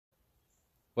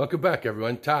Welcome back,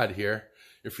 everyone. Todd here.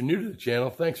 If you're new to the channel,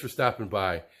 thanks for stopping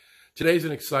by. Today's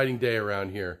an exciting day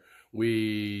around here.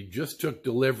 We just took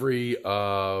delivery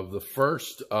of the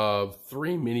first of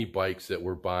 3 mini bikes that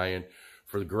we're buying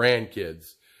for the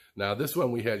grandkids. Now, this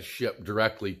one we had shipped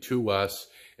directly to us,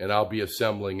 and I'll be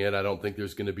assembling it. I don't think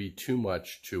there's going to be too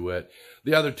much to it.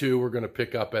 The other 2 we're going to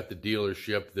pick up at the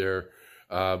dealership. They're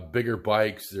bigger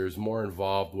bikes. There's more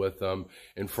involved with them.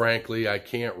 And frankly,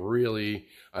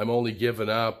 I'm only giving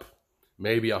up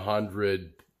maybe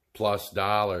 $100+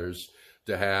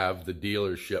 to have the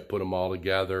dealership put them all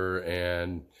together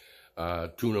and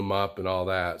tune them up and all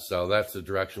that. So that's the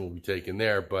direction we'll be taking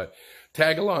there. But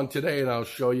tag along today and I'll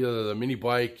show you the mini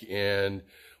bike and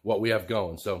what we have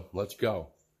going. So let's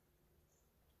go.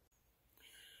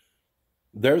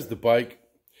 There's the bike.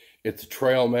 It's a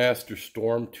TrailMaster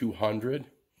Storm 200.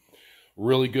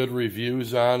 Really good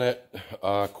reviews on it.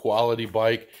 Quality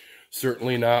bike.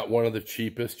 Certainly not one of the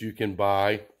cheapest you can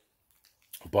buy.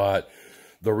 But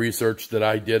the research that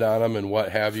I did on them and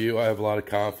what have you, I have a lot of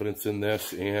confidence in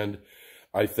this. And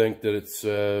I think that it's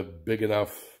a big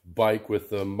enough bike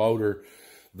with a motor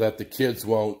that the kids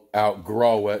won't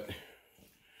outgrow it.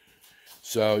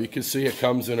 So you can see it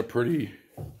comes in a pretty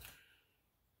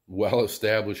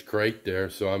well-established crate there,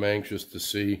 so I'm anxious to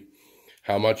see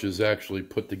how much is actually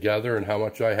put together and how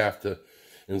much I have to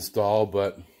install.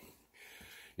 But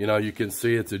you know, you can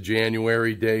see it's a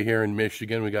January day here in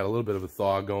Michigan. We got a little bit of a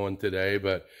thaw going today,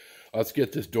 but let's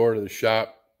get this door to the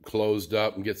shop closed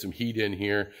up and get some heat in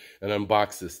here and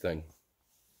unbox this thing.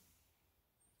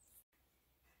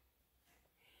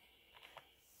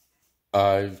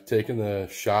 I've taken the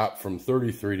shop from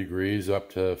 33 degrees up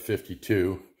to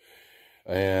 52.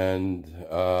 And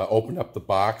open up the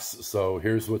box. So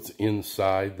here's what's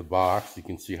inside the box. You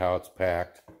can see how it's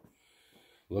packed.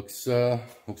 Looks like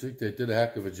they did a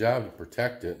heck of a job to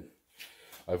protect it.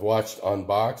 I've watched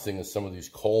unboxing of some of these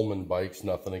Coleman bikes.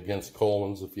 Nothing against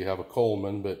Colemans if you have a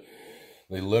Coleman, but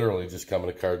they literally just come in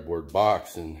a cardboard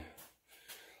box, and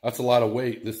that's a lot of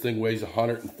weight. This thing weighs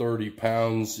 130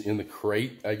 pounds in the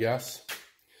crate, I guess.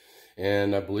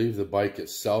 And I believe the bike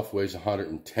itself weighs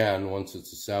 110 once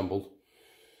it's assembled.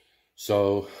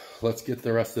 So let's get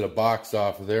the rest of the box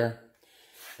off of there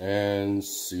and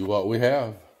see what we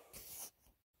have.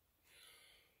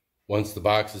 Once the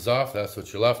box is off, that's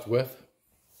what you're left with.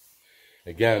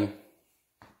 Again,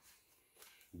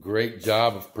 great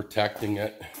job of protecting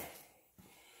it.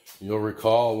 You'll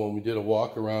recall when we did a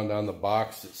walk around on the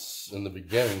box in the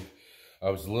beginning, I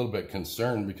was a little bit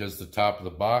concerned because the top of the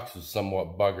box is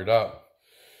somewhat buggered up.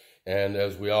 And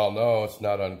as we all know, it's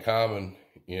not uncommon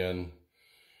in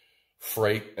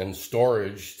freight and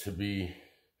storage to be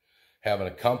having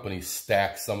a company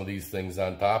stack some of these things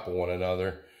on top of one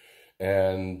another.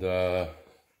 And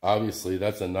obviously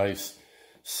that's a nice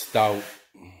stout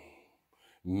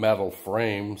metal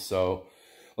frame. So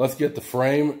let's get the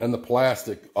frame and the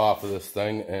plastic off of this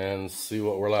thing and see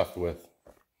what we're left with.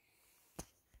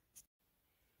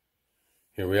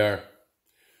 Here we are.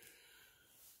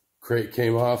 Crate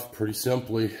came off pretty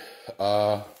simply.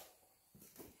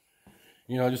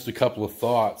 You know, just a couple of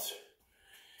thoughts.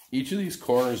 Each of these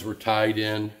corners were tied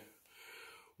in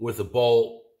with a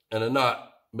bolt and a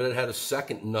nut, but it had a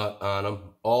second nut on them.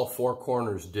 All 4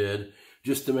 corners did,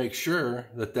 just to make sure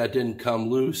that that didn't come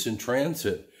loose in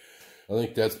transit. I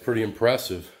think that's pretty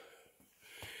impressive.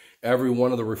 Every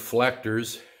one of the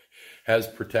reflectors has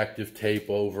protective tape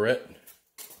over it.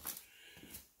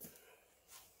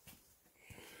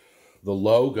 The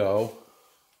logo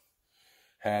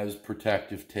has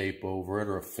protective tape over it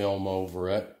or a film over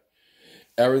it.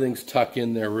 Everything's tucked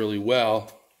in there really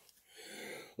well.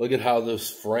 Look at how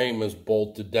this frame is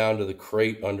bolted down to the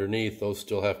crate underneath. Those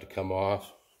still have to come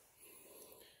off.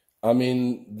 I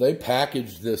mean, they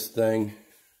packaged this thing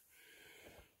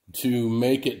to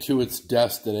make it to its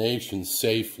destination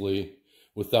safely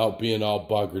without being all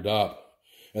buggered up.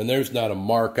 And there's not a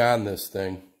mark on this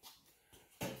thing.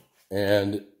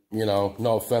 And, you know,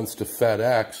 no offense to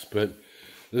FedEx, but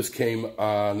this came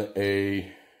on a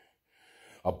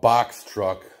box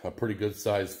truck, a pretty good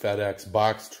sized FedEx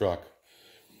box truck.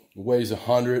 It weighs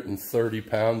 130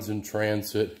 pounds in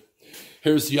transit.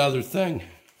 Here's the other thing.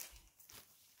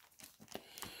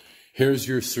 Here's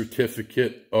your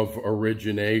certificate of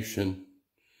origination.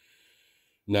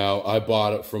 Now, I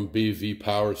bought it from BV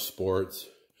Power Sports,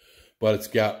 but it's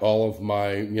got all of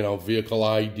my, you know, vehicle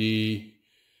ID,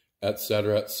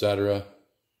 etc., etc.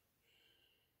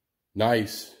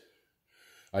 Nice.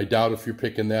 I doubt if you're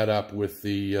picking that up with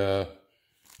the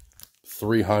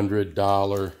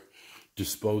 $300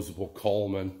 disposable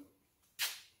Coleman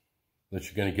that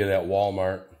you're going to get at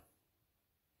Walmart.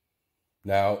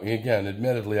 Now, again,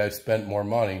 admittedly, I spent more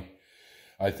money.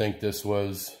 I think this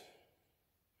was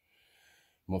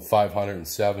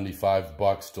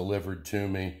 $575 delivered to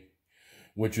me,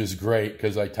 which is great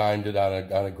because I timed it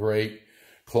on a great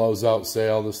closeout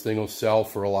sale. This thing will sell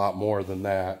for a lot more than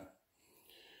that.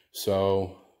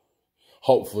 So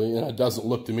hopefully, and it doesn't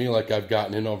look to me like I've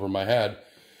gotten in over my head.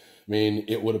 I mean,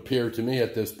 it would appear to me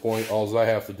at this point, all I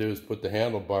have to do is put the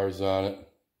handlebars on it.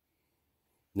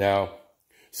 Now,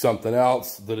 something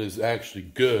else that is actually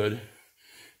good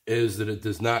is that it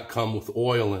does not come with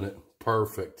oil in it.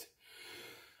 Perfect.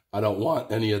 I don't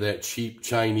want any of that cheap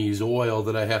Chinese oil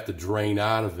that I have to drain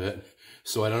out of it.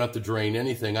 So I don't have to drain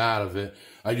anything out of it.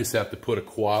 I just have to put a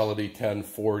quality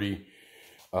 1040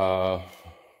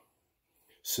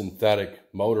 synthetic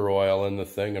motor oil in the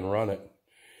thing and run it.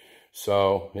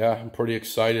 So yeah, I'm pretty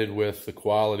excited with the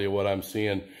quality of what I'm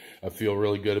seeing. I feel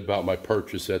really good about my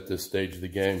purchase at this stage of the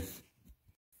game.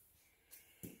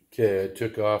 Okay, I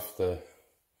took off the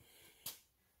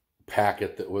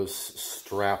packet that was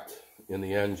strapped in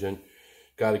the engine.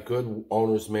 Got a good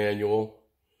owner's manual,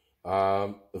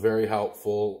 a very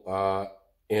helpful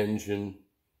engine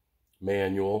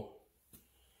manual,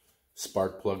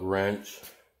 spark plug wrench,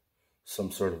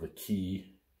 some sort of a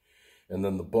key, and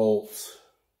then the bolts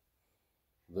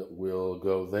that will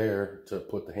go there to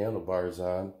put the handlebars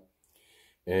on.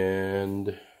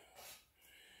 And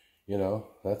you know,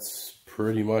 that's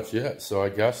pretty much it. So I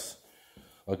guess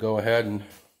I'll go ahead and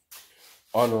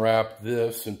unwrap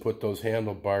this and put those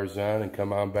handlebars on and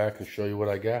come on back and show you what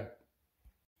I got.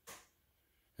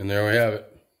 And there we have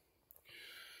it.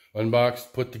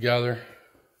 Unboxed, put together.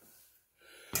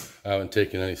 I haven't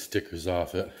taken any stickers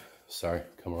off it. Sorry,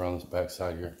 come around this back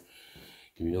side here.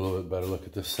 Give you a little bit better look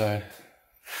at this side.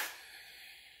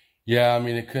 Yeah, I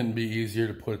mean, it couldn't be easier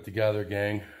to put it together,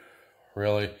 gang.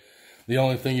 Really. The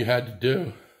only thing you had to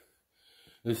do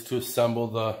is to assemble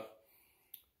the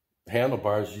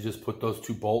handlebars. You just put those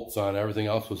two bolts on. Everything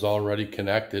else was already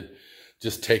connected.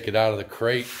 Just take it out of the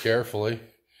crate carefully.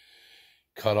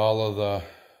 Cut all of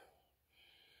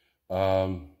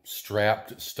the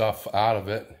strapped stuff out of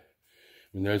it.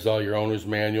 And there's all your owner's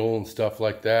manual and stuff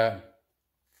like that.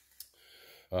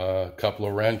 A couple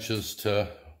of wrenches to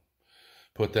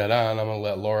put that on. I'm going to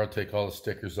let Laura take all the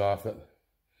stickers off it.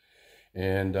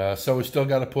 And so we still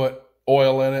got to put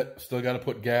oil in it. Still got to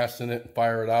put gas in it and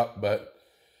fire it up. But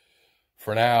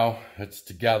for now, it's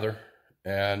together.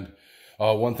 And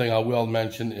one thing I will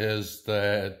mention is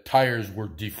the tires were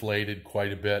deflated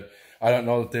quite a bit. I don't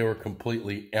know that they were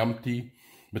completely empty,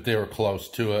 but they were close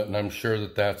to it. And I'm sure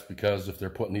that that's because if they're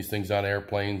putting these things on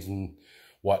airplanes and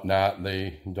whatnot,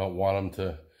 they don't want them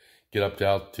to get up to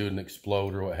altitude and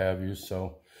explode or what have you.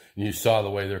 So you saw the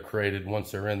way they're created.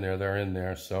 Once they're in there, they're in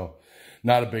there. So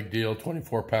not a big deal.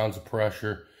 24 pounds of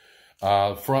pressure.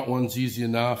 Front one's easy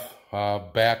enough.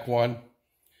 Back one,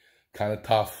 kind of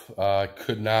tough.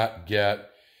 Could not get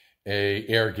a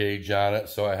air gauge on it,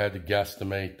 so I had to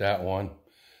guesstimate that one.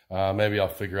 Maybe I'll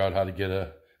figure out how to get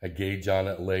a gauge on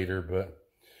it later, but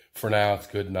for now it's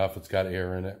good enough. It's got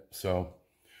air in it. So,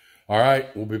 all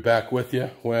right, we'll be back with you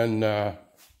when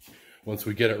once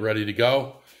we get it ready to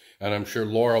go, and I'm sure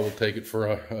Laura will take it for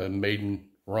a maiden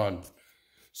run.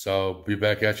 So, be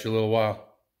back at you in a little while.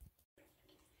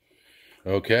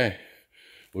 Okay,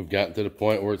 we've gotten to the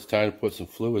point where it's time to put some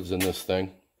fluids in this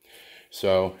thing.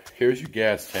 So, here's your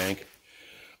gas tank.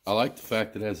 I like the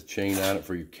fact that it has a chain on it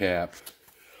for your cap.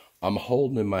 I'm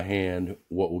holding in my hand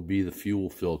what would be the fuel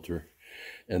filter,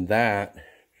 and that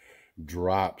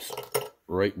drops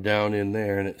right down in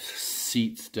there, and it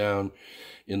seats down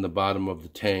in the bottom of the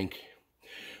tank.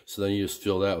 So then you just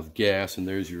fill that with gas, and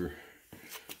there's your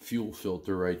fuel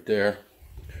filter right there.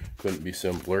 Couldn't be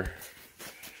simpler.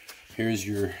 Here's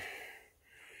your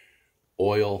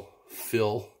oil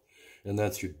fill, and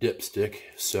that's your dipstick.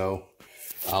 So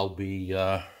I'll be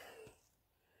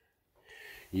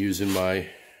using my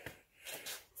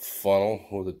funnel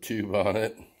with a tube on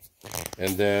it,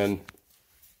 and then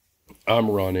I'm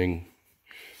running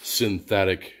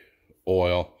synthetic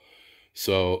oil.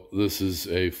 So this is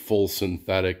a full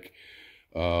synthetic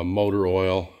motor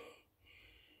oil,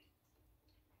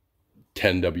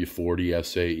 10W40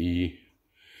 SAE.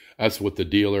 That's what the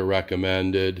dealer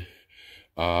recommended.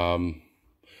 I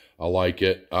like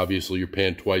it. Obviously, you're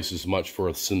paying twice as much for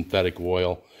a synthetic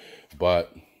oil,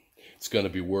 but it's going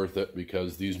to be worth it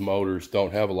because these motors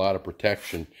don't have a lot of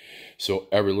protection. So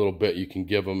every little bit you can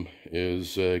give them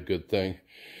is a good thing.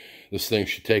 This thing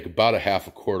should take about a half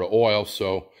a quart of oil.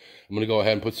 So I'm going to go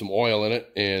ahead and put some oil in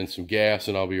it and some gas,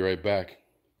 and I'll be right back.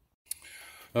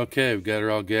 Okay, we've got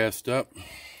her all gassed up.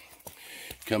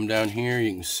 Come down here,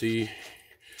 you can see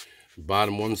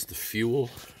Bottom one's the fuel.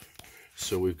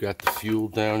 So we've got the fuel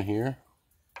down here.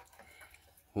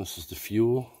 This is the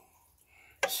fuel.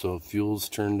 So fuel's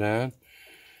turned on.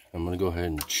 I'm gonna go ahead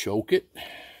and choke it.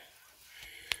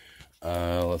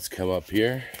 Let's come up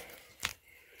here.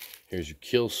 Here's your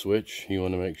kill switch. You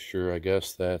want to make sure, I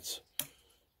guess, that's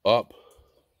up.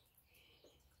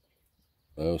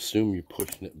 I assume you're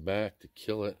pushing it back to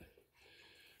kill it.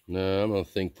 No, I'm gonna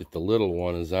think that the little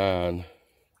one is on.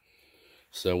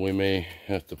 So we may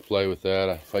have to play with that.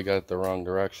 If I got it the wrong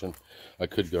direction, I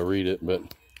could go read it, but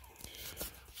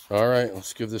all right,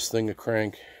 let's give this thing a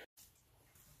crank.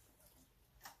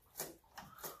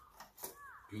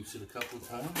 Goose it a couple of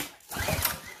times.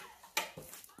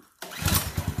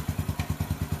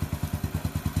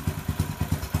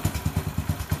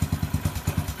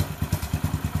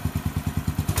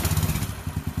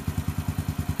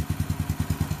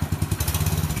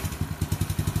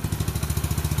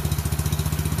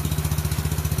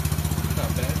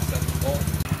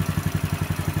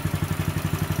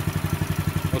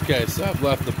 Okay, so I've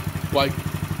left the bike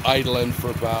idling for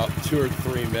about 2 or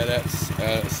 3 minutes,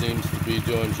 and it seems to be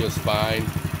doing just fine.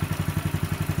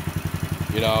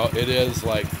 You know, it is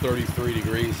like 33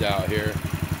 degrees out here,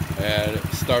 and it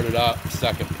started up,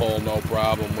 second pull, no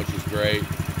problem, which is great.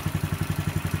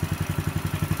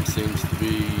 It seems to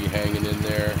be hanging in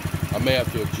there. I may have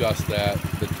to adjust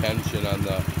the tension on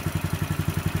the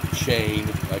chain.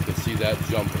 I can see that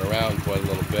jumping around quite a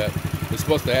little bit. It's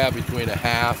supposed to have between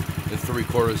 1/2 and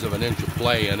 3/4 of an inch of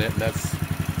play in it, and that's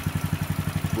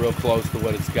real close to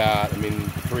what it's got. I mean,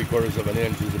 3/4 of an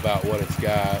inch is about what it's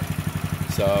got.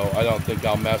 So I don't think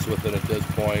I'll mess with it at this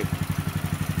point.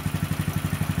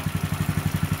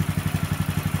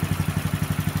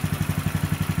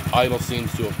 Idle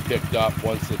seems to have picked up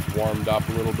once it's warmed up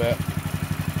a little bit.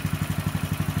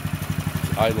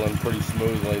 It's idling pretty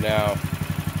smoothly now.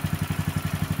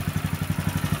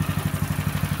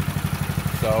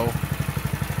 So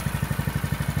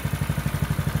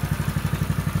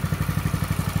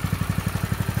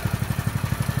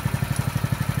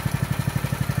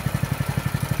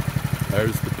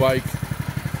there's the bike.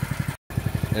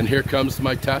 And here comes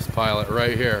my test pilot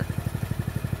right here.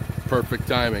 Perfect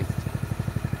timing.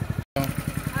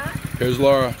 Here's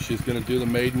Laura. She's gonna do the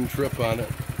maiden trip on it.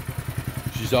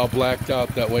 She's all blacked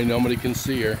out, that way nobody can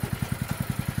see her.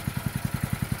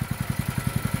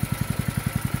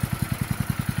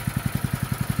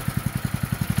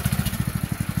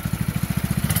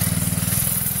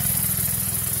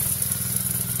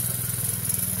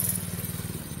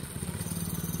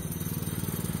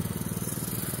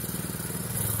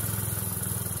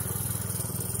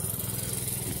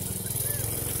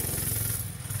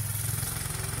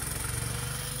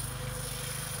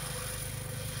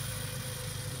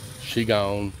 She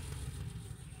gone.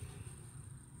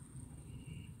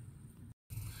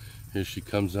 Here she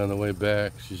comes on the way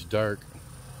back. She's dark.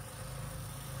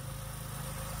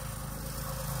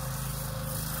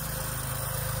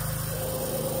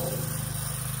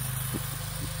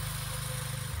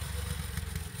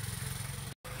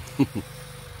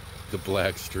 The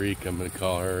black streak, I'm gonna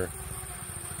call her.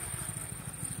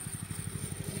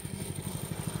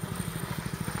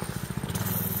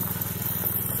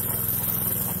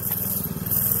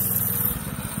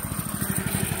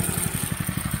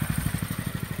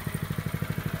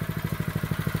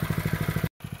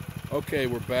 Okay,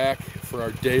 we're back for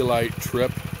our daylight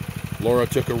trip. Laura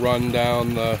took a run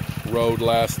down the road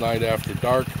last night after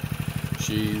dark.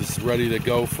 She's ready to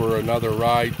go for another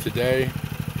ride today.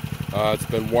 It's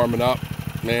been warming up,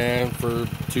 man, for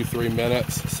 2-3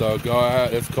 minutes. So go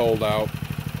ahead. It's cold out.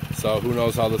 So who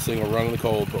knows how this thing will run in the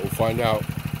cold, but we'll find out.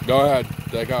 Go ahead,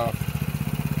 take off.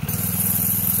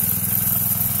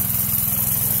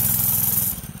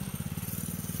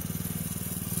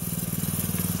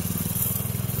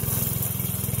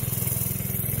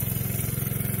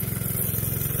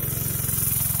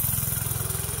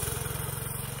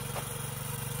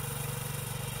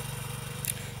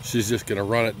 She's just gonna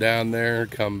run it down there,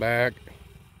 come back.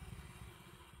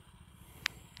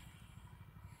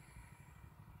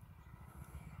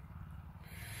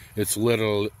 It's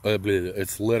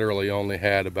literally only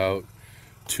had about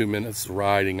 2 minutes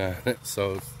riding on it,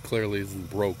 so it clearly isn't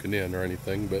broken in or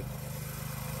anything, but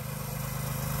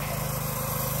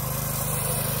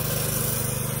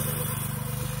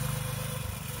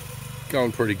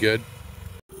going pretty good.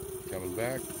 Coming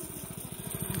back.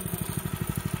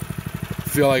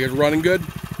 Feel like it's running good?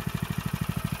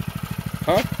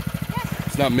 Huh? Yeah.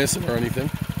 It's not missing or anything.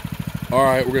 All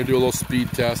right, we're gonna do a little speed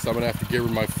test. I'm gonna have to give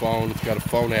her my phone. It's got a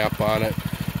phone app on it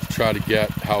to try to get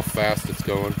how fast it's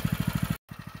going.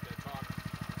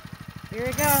 Here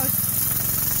it goes.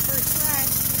 try.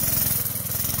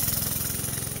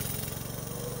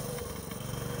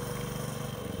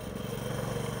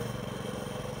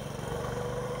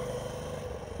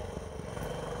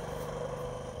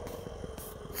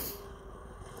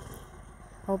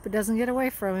 Hope it doesn't get away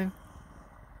from him.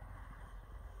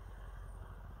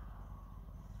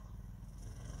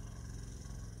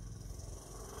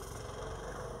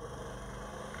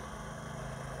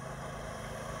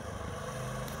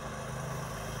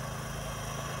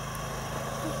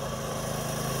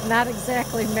 Not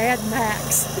exactly Mad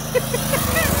Max.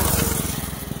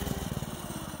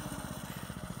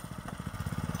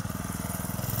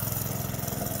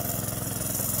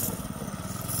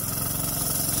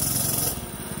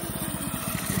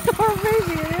 Or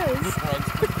maybe it is. This runs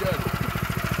pretty good.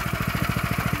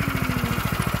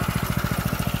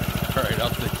 Alright,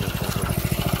 I'll take this one.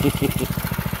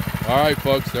 Alright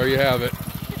folks, there you have it.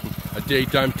 A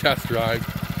daytime test drive.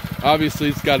 Obviously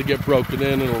it's got to get broken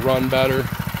in, it'll run better.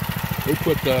 We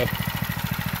put the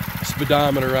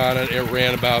speedometer on it. It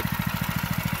ran about,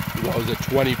 what was it,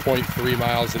 20.3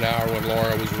 miles an hour when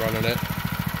Laura was running it.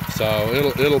 So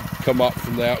it'll come up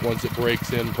from that once it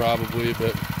breaks in probably,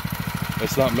 but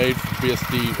it's not made to be a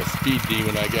speed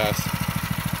demon, I guess.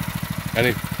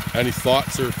 Any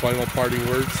thoughts or final parting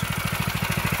words?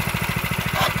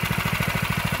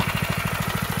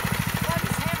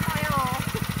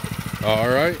 All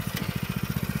right.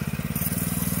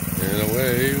 And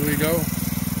away we go.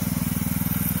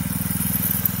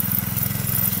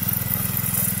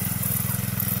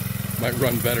 Might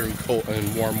run better in cold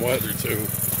and warm weather too.